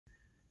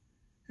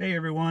Hey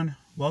everyone,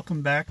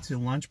 welcome back to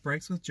Lunch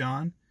Breaks with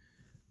John.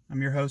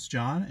 I'm your host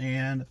John,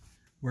 and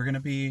we're going to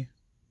be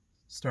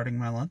starting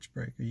my lunch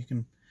break. You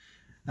can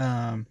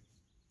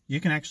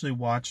actually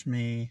watch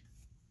me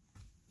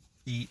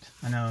eat.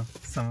 I know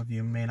some of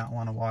you may not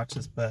want to watch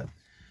this, but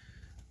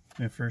let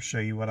me first show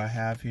you what I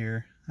have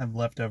here. I have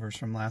leftovers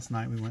from last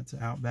night. We went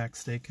to Outback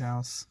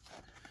Steakhouse,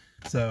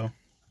 so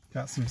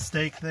got some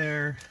steak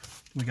there.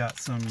 We got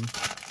some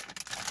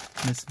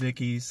Miss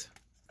Vickie's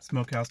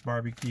Smokehouse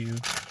Barbecue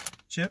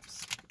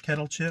chips,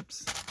 kettle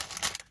chips.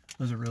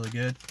 Those are really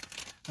good.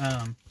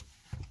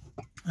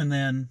 And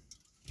then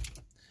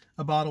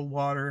a bottle of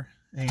water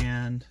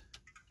and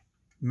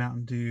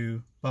Mountain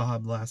Dew Baja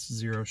Blast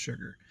Zero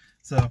Sugar.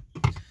 So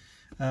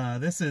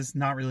this is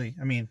not really,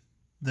 I mean,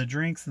 the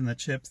drinks and the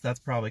chips, that's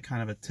probably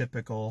kind of a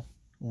typical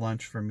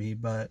lunch for me,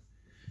 but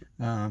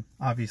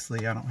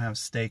obviously I don't have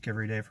steak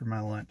every day for my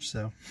lunch,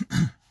 so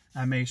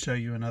I may show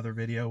you another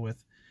video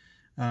with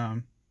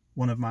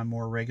one of my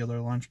more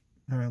regular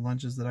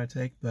lunches that I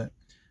take, but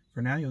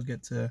for now you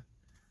get to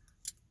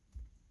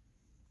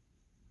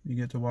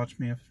watch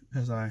me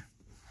as I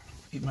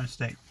eat my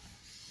steak.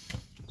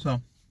 So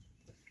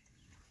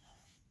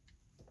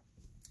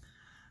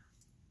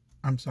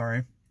I'm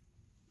sorry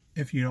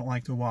if you don't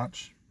like to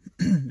watch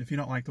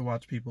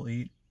people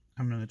eat.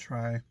 I'm going to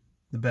try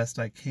the best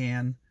I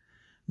can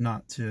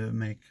not to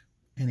make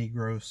any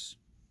gross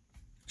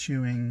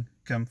chewing,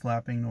 gum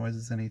flapping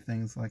noises, any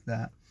things like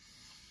that.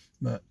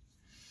 But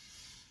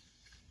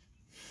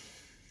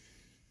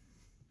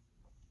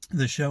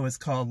the show is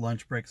called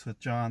Lunch Breaks with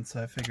John,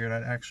 so I figured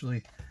I'd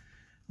actually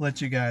let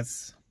you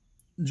guys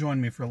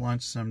join me for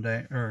lunch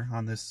someday, or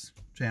on this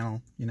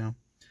channel, you know.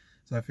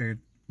 So I figured,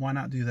 why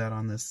not do that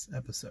on this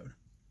episode?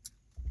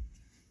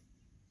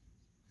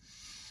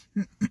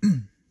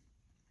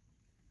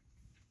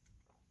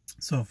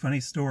 So, funny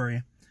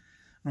story.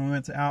 When we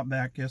went to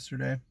Outback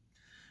yesterday,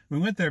 we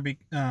went there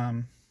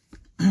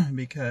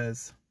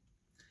because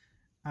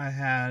I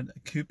had a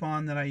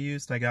coupon that I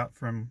used. I got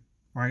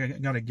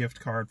a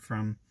gift card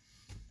from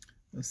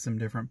some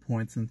different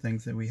points and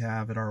things that we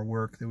have at our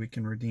work that we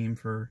can redeem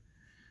for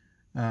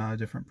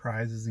different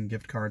prizes and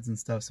gift cards and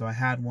stuff. So I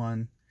had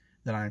one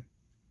that I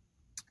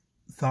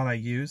thought I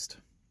used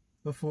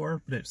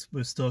before, but it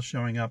was still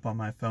showing up on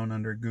my phone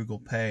under Google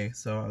Pay.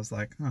 So I was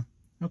like, huh,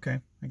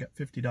 okay, I got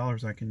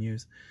 $50 I can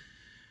use.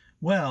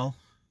 Well,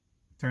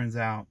 turns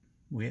out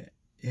it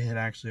had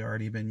actually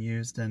already been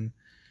used, and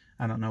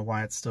I don't know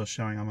why it's still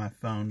showing on my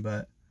phone,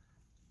 but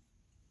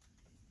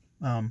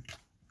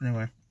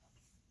anyway,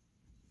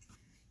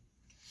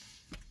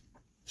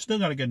 still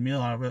got a good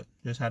meal out of it.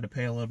 Just had to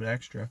pay a little bit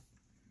extra,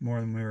 more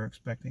than we were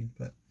expecting.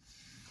 But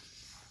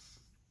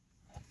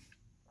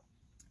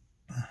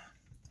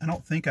I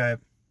don't think I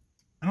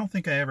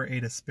ever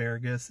ate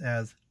asparagus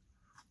as,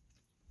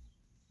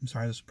 I'm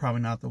sorry, this is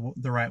probably not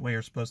the right way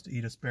you're supposed to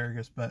eat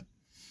asparagus, but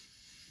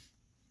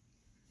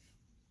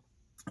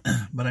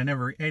I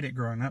never ate it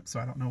growing up, so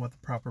I don't know what the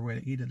proper way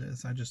to eat it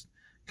is. I just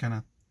kind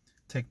of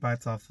take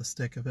bites off the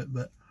stick of it,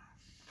 but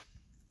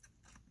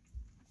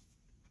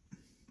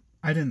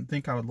I didn't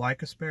think I would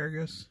like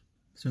asparagus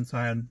since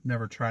I had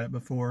never tried it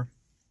before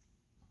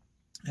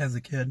as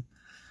a kid.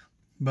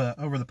 But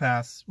over the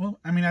past, well,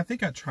 I mean, I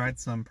think I tried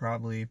some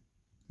probably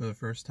for the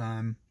first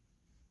time.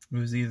 It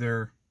was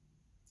either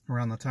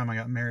around the time I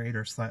got married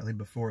or slightly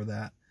before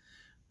that.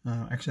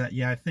 Actually,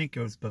 yeah, I think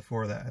it was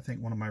before that. I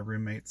think one of my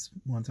roommates,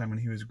 one time when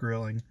he was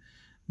grilling,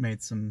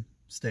 made some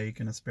steak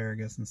and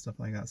asparagus and stuff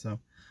like that. So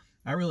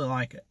I really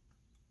like it.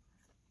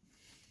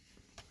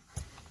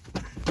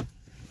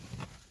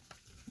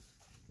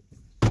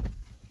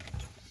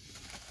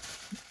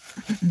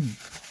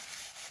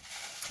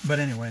 But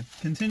anyway,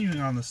 continuing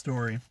on the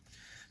story.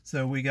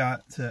 So we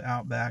got to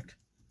Outback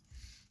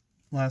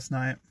last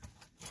night.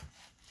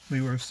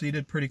 We were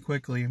seated pretty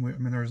quickly. I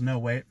mean, there was no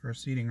wait for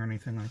seating or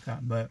anything like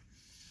that. But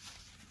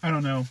I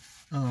don't know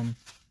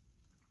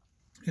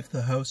if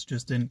the host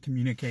just didn't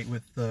communicate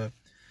with the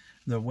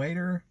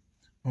waiter,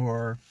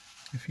 or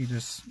if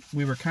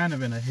we were kind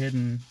of in a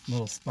hidden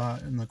little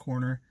spot in the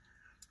corner.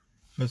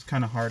 It was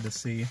kind of hard to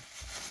see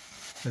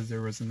because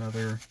there was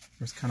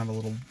kind of a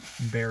little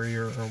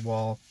barrier or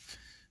wall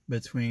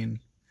between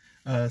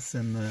us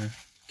and the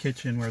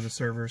kitchen where the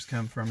servers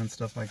come from and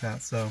stuff like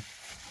that. So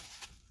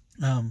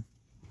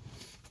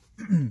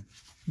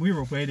we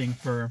were waiting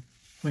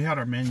we had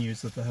our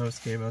menus that the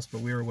host gave us,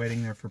 but we were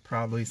waiting there for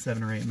probably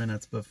 7 or 8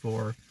 minutes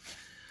before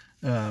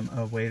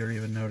a waiter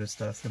even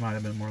noticed us. It might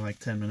have been more like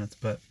 10 minutes,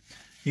 but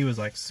he was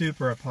like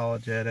super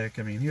apologetic.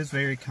 I mean, he was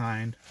very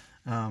kind.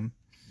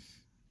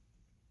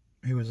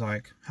 He was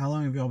like, how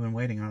long have y'all been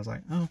waiting? I was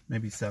like, oh,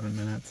 maybe 7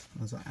 minutes.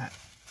 I was like,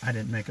 I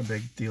didn't make a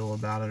big deal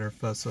about it or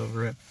fuss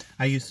over it.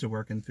 I used to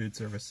work in food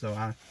service, so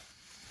I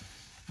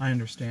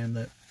understand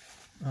that.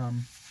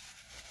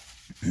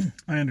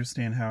 I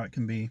understand how it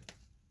can be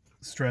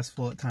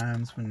stressful at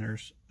times when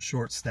there's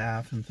short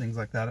staff and things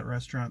like that at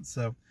restaurants.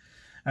 So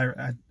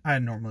I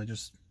normally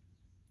just,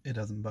 it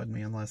doesn't bug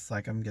me unless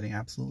like I'm getting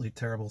absolutely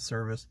terrible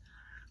service.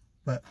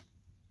 But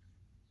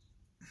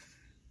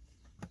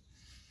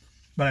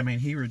But I mean,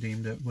 he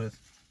redeemed it with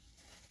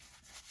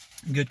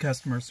good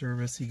customer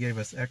service. He gave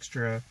us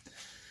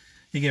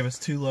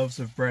 2 loaves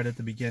of bread at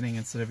the beginning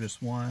instead of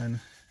just one.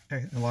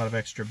 A lot of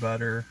extra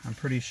butter. I'm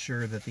pretty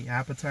sure that the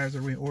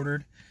appetizer we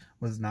ordered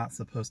was not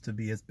supposed to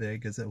be as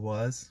big as it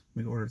was.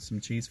 We ordered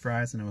some cheese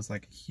fries and it was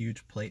like a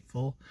huge plate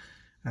full.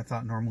 I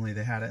thought normally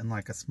they had it in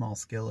like a small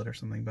skillet or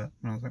something, but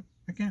I was like,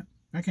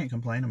 I can't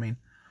complain. I mean,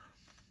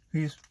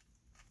 he's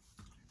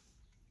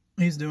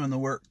doing the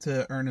work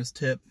to earn his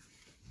tip,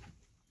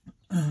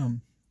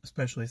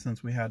 especially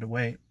since we had to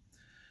wait,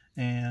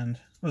 and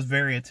was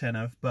very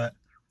attentive. But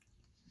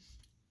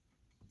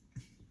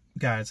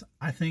guys,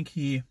 I think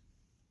he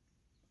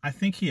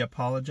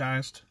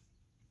apologized,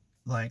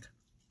 like,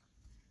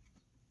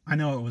 I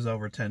know it was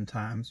over 10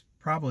 times,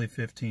 probably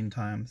 15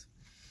 times.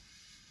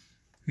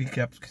 He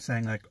kept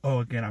saying like,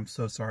 oh, again, I'm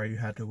so sorry you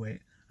had to wait.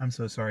 I'm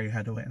so sorry you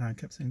had to wait. And I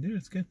kept saying, dude,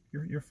 it's good.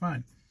 You're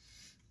fine.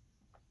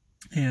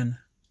 And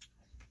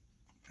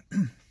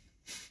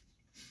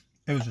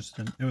it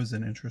was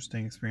an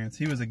interesting experience.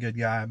 He was a good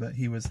guy, but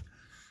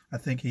I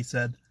think he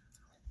said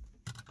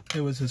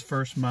it was his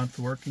first month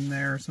working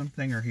there or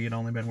something, or he had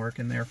only been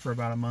working there for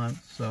about a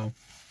month. So,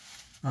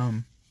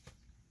 he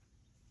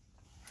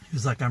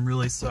was like, I'm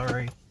really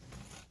sorry.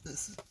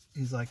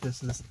 He's like,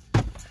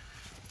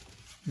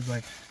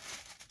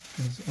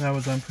 that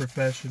was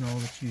unprofessional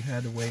that you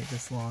had to wait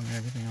this long and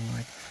everything. I'm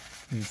like,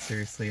 dude,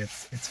 seriously,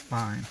 it's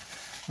fine.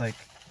 Like,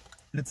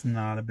 it's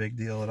not a big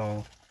deal at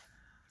all.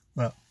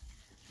 But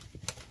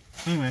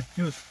anyway,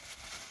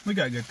 we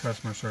got good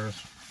customer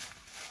service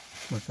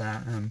with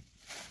that, and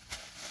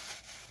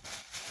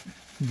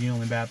the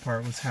only bad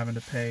part was having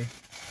to pay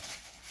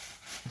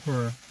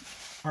for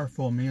our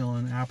full meal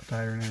and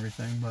appetizer and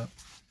everything, but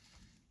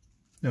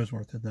it was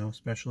worth it though,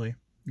 especially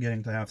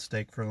getting to have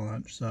steak for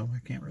lunch, so I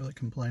can't really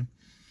complain.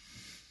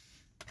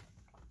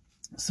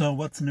 So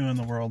what's new in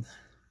the world?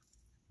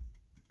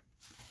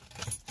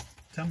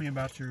 Tell me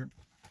about your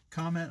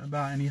comment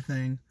about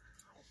anything,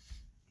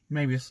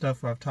 maybe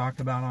stuff I've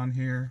talked about on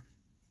here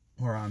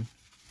or on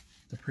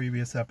the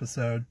previous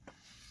episode,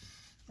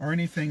 or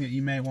anything that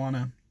you may want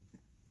to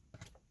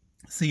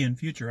see in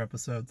future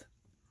episodes.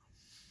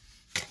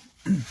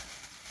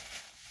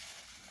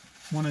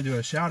 Want to do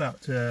a shout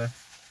out to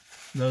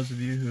those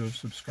of you who have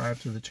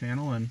subscribed to the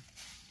channel and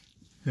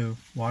who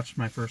watched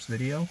my first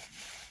video.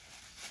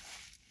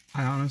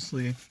 I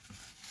honestly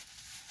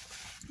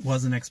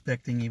wasn't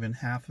expecting even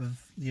half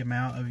of the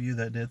amount of you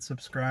that did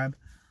subscribe.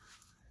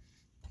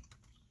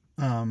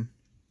 I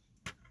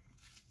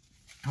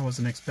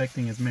wasn't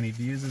expecting as many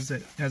views as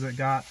it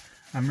got.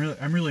 I'm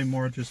really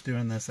more just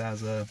doing this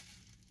as a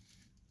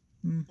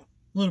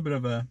little bit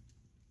of a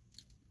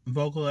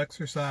vocal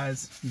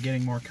exercise,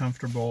 getting more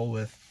comfortable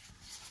with.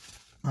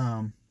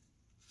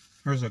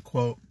 There's a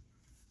quote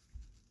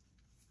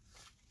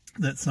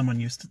that someone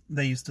used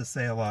to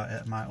say a lot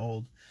at my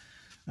old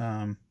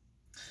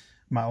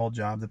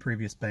job, the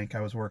previous bank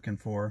I was working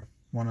for.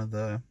 One of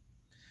the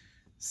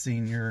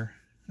senior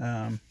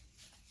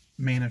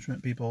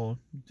management people,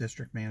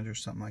 district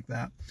managers, something like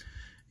that.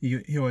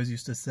 He always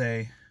used to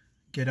say,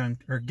 get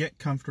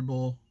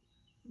comfortable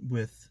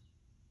with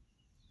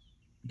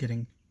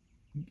getting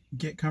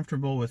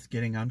uncomfortable,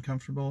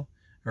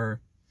 or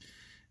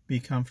be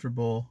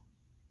comfortable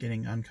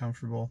getting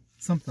uncomfortable,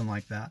 something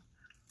like that.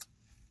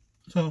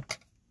 So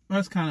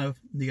that's kind of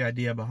the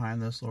idea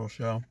behind this little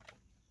show.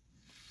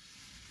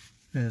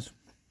 Is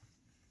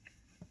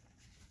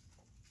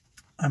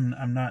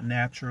I'm not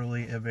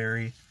naturally a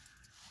very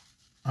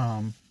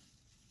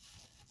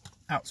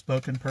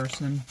outspoken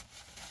person.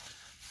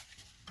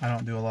 I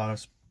don't do a lot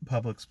of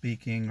public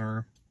speaking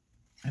or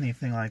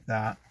anything like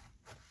that,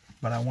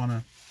 but I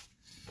want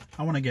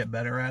to get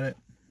better at it.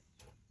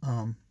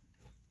 I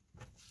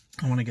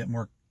want to get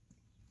more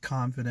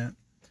confident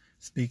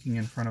speaking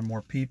in front of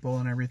more people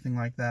and everything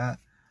like that.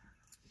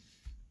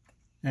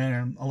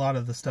 And a lot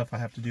of the stuff I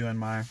have to do in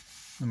my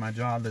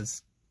job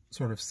is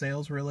sort of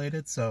sales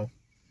related, so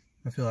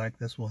I feel like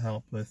this will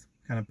help with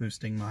kind of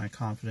boosting my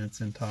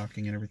confidence in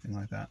talking and everything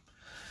like that.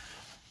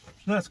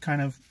 So that's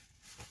kind of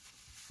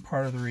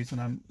part of the reason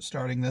I'm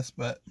starting this.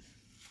 But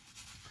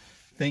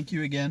thank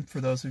you again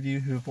for those of you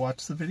who have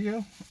watched the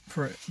video,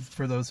 for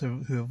those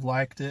who have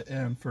liked it,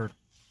 and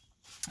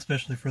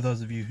especially for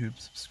those of you who've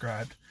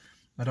subscribed.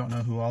 I don't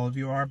know who all of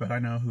you are, but I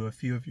know who a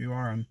few of you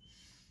are, and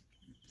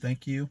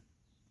thank you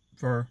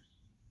for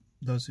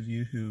those of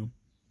you who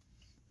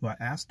I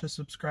asked to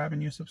subscribe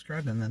and you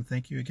subscribed, and then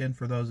thank you again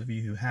for those of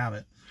you who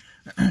haven't.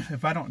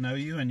 If I don't know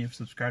you and you've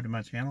subscribed to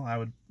my channel, I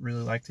would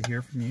really like to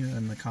hear from you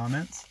in the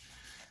comments.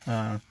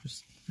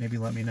 Just maybe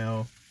let me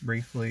know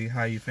briefly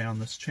how you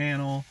found this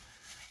channel,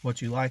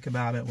 what you like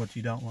about it, what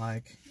you don't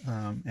like,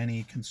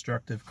 any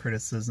constructive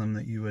criticism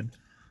that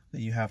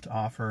you have to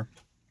offer.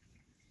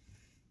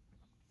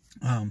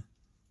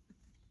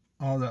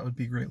 All that would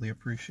be greatly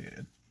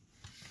appreciated.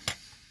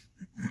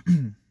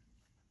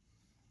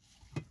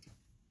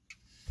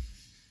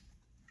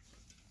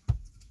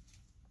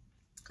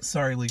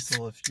 Sorry,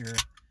 Liesl, if you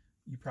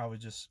probably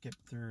just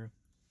skipped through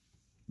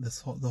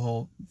the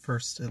whole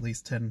first at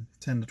least 10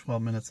 to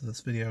 12 minutes of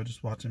this video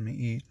just watching me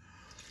eat.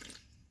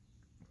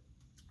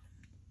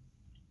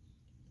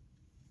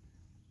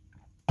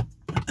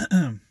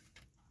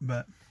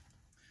 But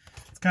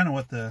it's kind of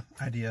what the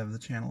idea of the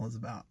channel is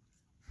about.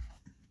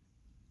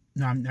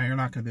 Now you're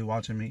not going to be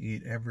watching me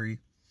eat every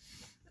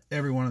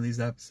one of these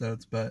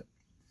episodes, but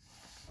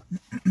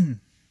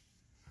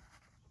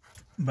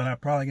but I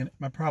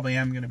probably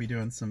am going to be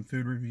doing some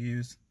food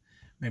reviews,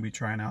 maybe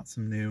trying out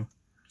some new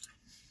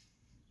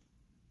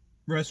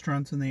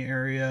restaurants in the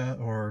area,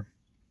 or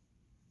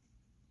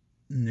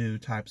new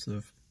types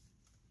of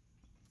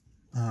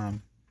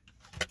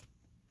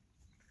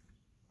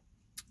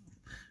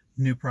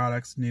new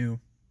products, new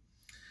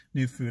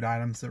food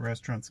items that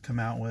restaurants come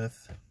out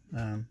with.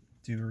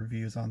 Do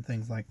reviews on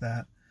things like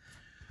that.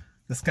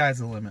 The sky's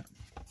the limit,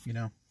 you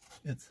know.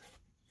 It's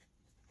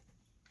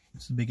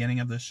the beginning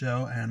of the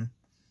show, and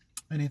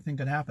anything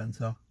could happen.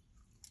 So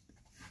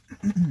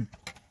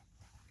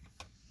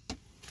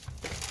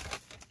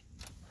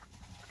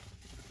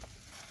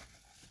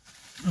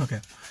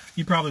okay,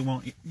 you probably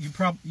won't.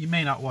 You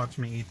may not watch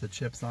me eat the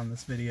chips on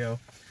this video.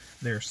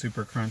 They're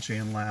super crunchy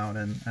and loud,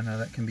 and I know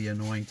that can be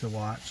annoying to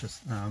watch.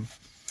 Just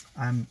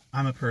I'm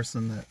a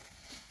person that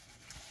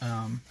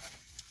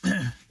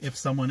if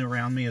someone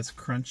around me is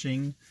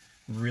crunching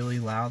really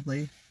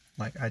loudly,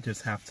 like, I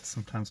just have to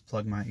sometimes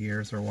plug my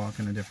ears or walk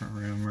in a different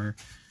room, or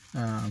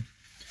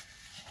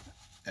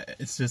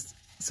it's just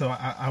so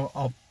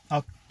I'll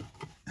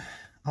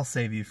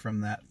save you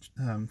from that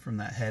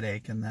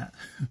headache and that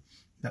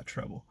that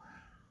trouble.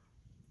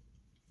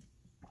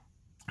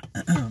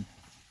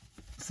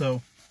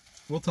 So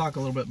we'll talk a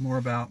little bit more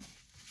about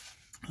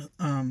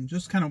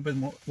just kind of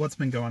what's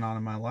been going on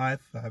in my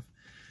life.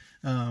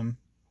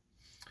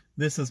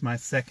 This is my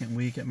second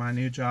week at my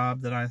new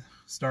job that I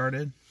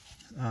started.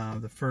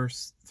 The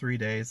first 3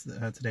 days,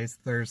 today's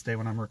Thursday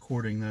when I'm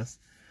recording this,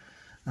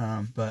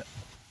 but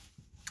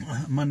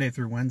Monday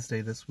through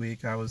Wednesday this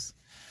week I was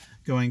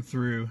going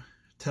through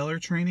teller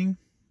training,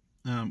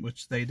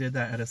 which they did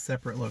that at a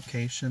separate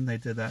location. They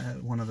did that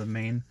at one of the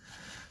main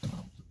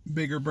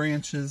bigger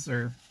branches,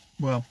 or,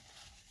 well,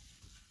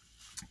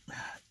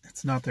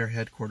 it's not their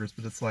headquarters,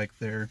 but it's like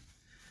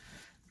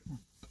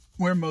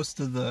where most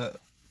of the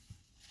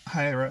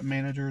higher up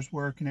managers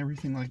work and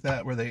everything like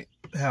that, where they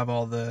have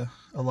a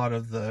lot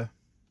of the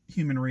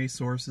human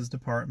resources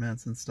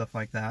departments and stuff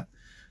like that.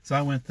 So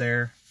I went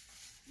there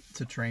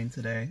to train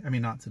today. I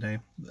mean, not today,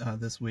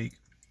 this week.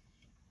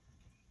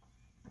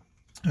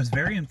 It was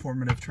very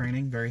informative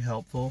training, very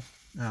helpful.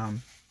 I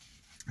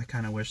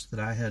kind of wish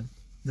that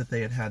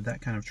they had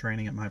that kind of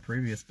training at my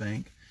previous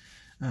bank.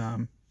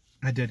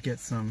 I did get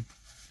some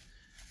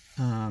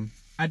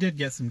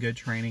good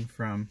training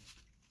from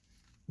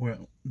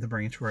the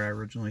branch where I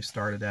originally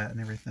started at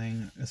and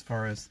everything, as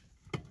far as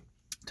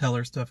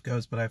teller stuff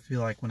goes, but I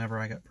feel like whenever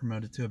I got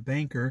promoted to a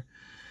banker,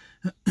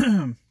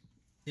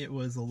 it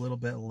was a little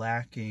bit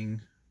lacking.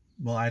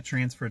 Well, I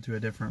transferred to a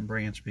different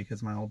branch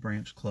because my old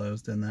branch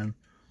closed, and then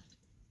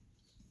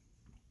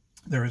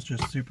there was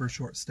just super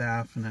short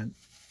staff, and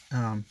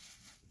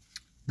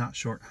not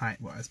short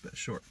height-wise, but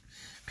short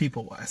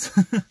people-wise.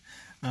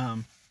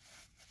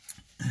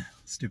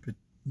 Stupid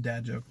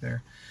dad joke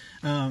there.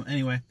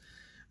 Anyway,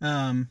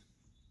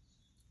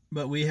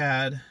 but we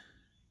had,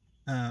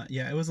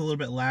 yeah, it was a little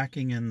bit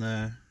lacking in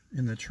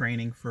the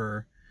training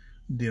for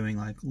doing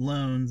like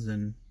loans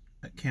and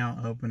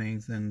account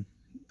openings and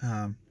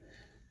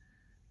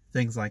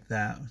things like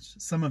that.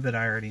 Some of it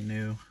I already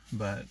knew,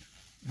 but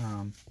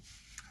I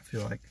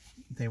feel like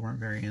they weren't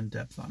very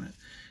in-depth on it.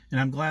 And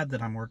I'm glad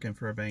that I'm working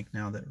for a bank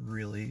now that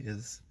really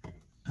is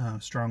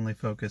strongly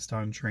focused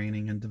on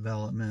training and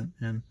development,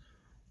 and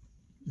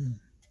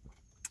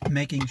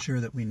making sure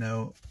that we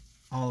know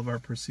all of our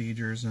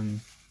procedures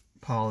and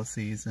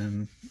policies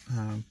and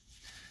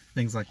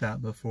things like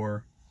that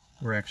before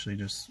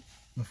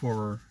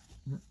we're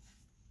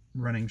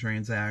running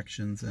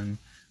transactions and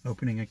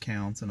opening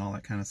accounts and all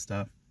that kind of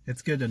stuff.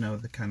 It's good to know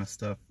the kind of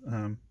stuff,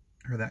 or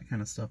that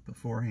kind of stuff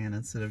beforehand,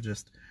 instead of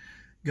just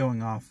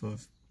going off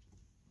of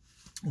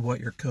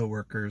what your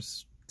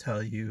coworkers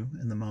tell you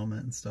in the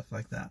moment and stuff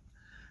like that.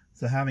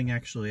 So having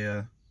actually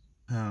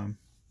an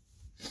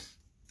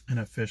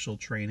official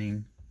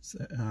training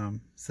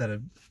set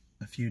of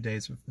a few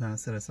days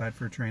set aside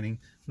for training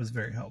was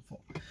very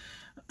helpful.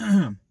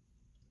 Okay,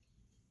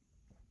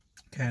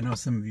 I know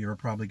some of you are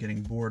probably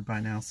getting bored by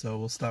now, so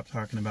we'll stop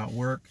talking about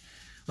work.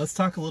 Let's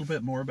talk a little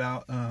bit more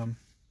about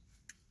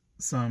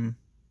some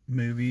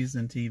movies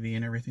and TV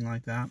and everything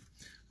like that.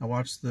 I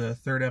watched the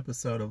 3rd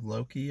episode of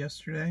Loki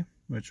yesterday,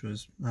 which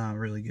was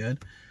really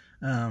good.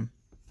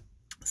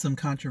 Some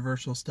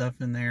controversial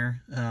stuff in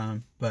there,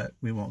 but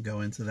we won't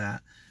go into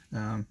that.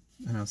 I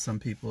know some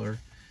people are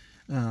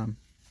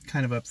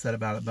kind of upset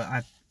about it, but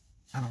I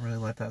don't really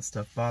let that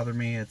stuff bother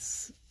me.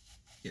 It's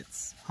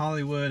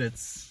Hollywood.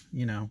 It's,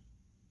 you know,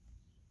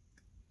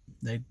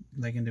 they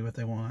can do what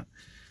they want.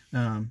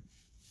 I'm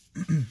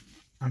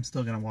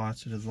still gonna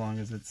watch it as long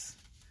as it's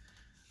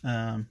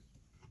you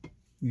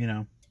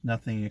know,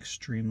 nothing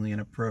extremely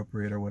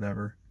inappropriate or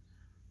whatever.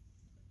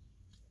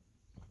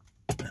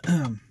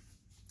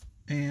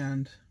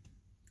 And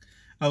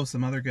oh,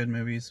 some other good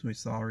movies we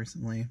saw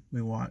recently.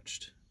 We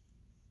watched,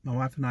 my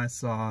wife and I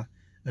saw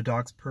A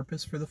Dog's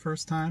Purpose for the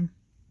first time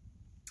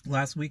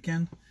last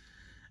weekend,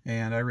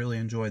 and I really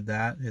enjoyed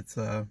that. It's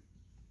a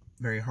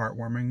very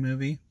heartwarming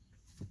movie.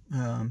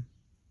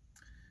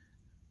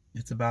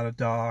 It's about a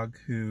dog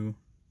who,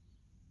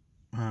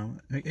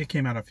 it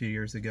came out a few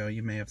years ago,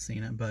 you may have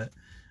seen it, but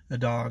a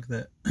dog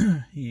that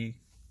he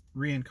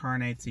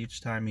reincarnates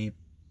each time he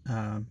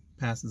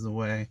passes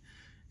away,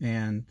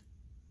 and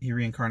he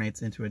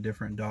reincarnates into a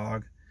different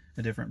dog,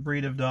 a different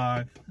breed of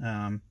dog,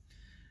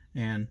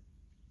 and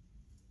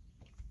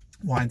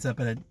winds up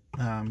at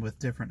with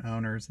different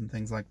owners and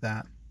things like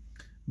that.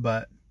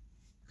 But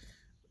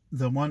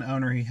the one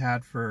owner he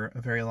had for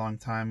a very long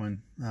time,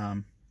 when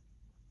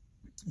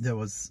that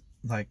was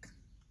like,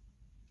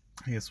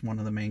 I guess, one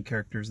of the main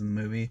characters in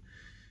the movie,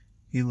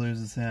 he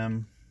loses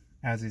him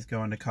as he's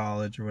going to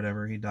college or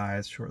whatever. He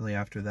dies shortly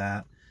after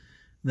that.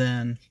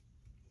 Then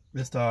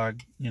this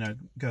dog, you know,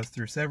 goes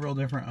through several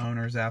different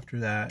owners after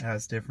that,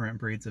 has different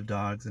breeds of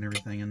dogs and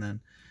everything, and then,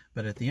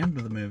 but at the end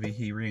of the movie,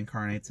 he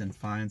reincarnates and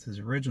finds his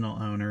original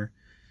owner.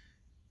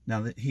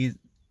 Now, that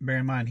bear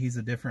in mind, he's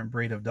a different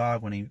breed of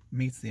dog when he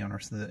meets the owner,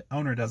 so the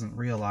owner doesn't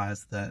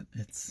realize that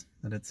it's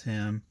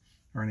him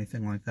or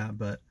anything like that,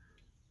 but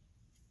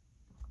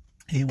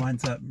he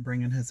winds up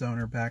bringing his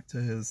owner back to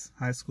his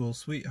high school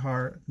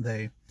sweetheart.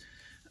 They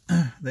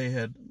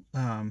had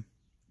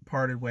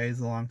parted ways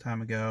a long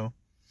time ago,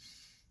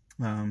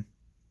 and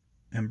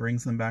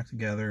brings them back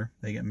together.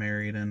 They get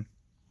married, and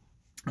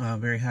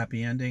very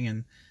happy ending.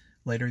 And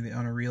later the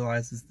owner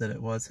realizes that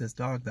it was his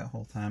dog that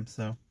whole time.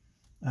 So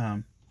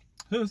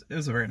it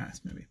was a very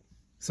nice movie.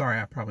 Sorry,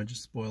 I probably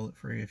just spoiled it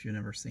for you if you've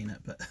never seen it,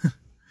 but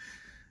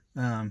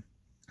I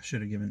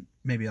should have given,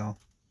 maybe I'll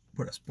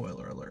put a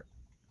spoiler alert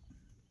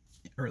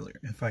earlier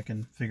if I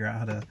can figure out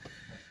how to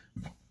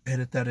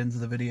edit that into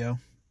the video.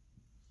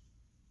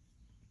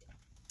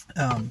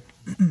 There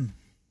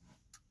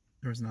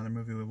was another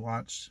movie we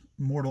watched,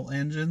 Mortal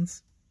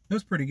Engines. It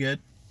was pretty good.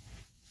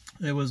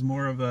 It was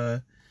more of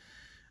a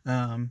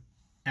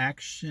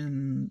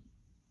action,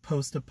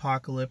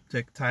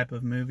 post-apocalyptic type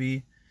of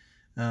movie,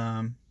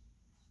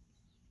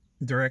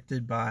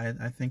 directed by,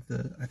 I think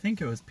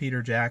it was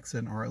Peter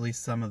Jackson, or at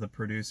least some of the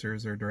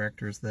producers or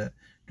directors that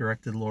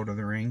directed Lord of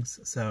the Rings.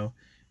 So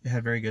it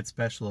had very good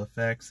special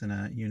effects and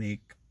a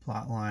unique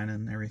plot line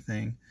and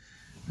everything.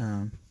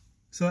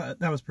 So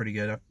that was pretty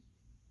good.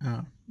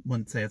 I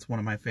wouldn't say it's one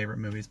of my favorite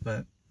movies,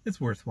 but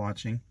it's worth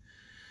watching.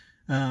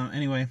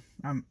 Anyway,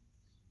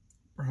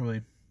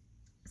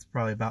 it's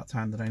probably about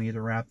time that I need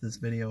to wrap this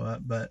video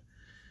up, but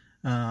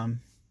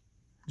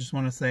just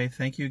want to say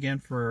thank you again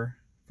for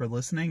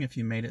listening if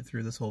you made it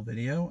through this whole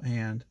video.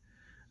 And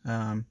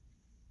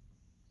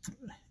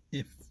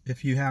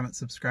if you haven't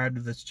subscribed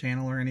to this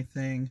channel or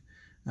anything,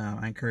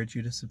 I encourage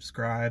you to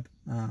subscribe.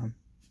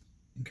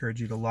 Encourage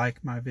you to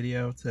like my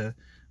video to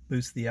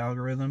boost the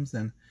algorithms.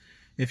 And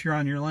if you're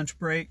on your lunch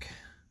break,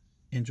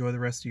 enjoy the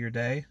rest of your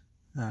day.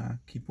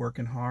 Keep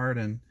working hard,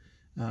 and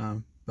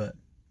but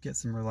get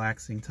some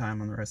relaxing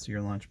time on the rest of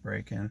your lunch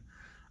break. And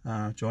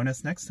join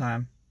us next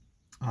time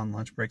on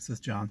Lunch Breaks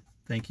with John.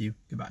 Thank you.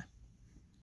 Goodbye.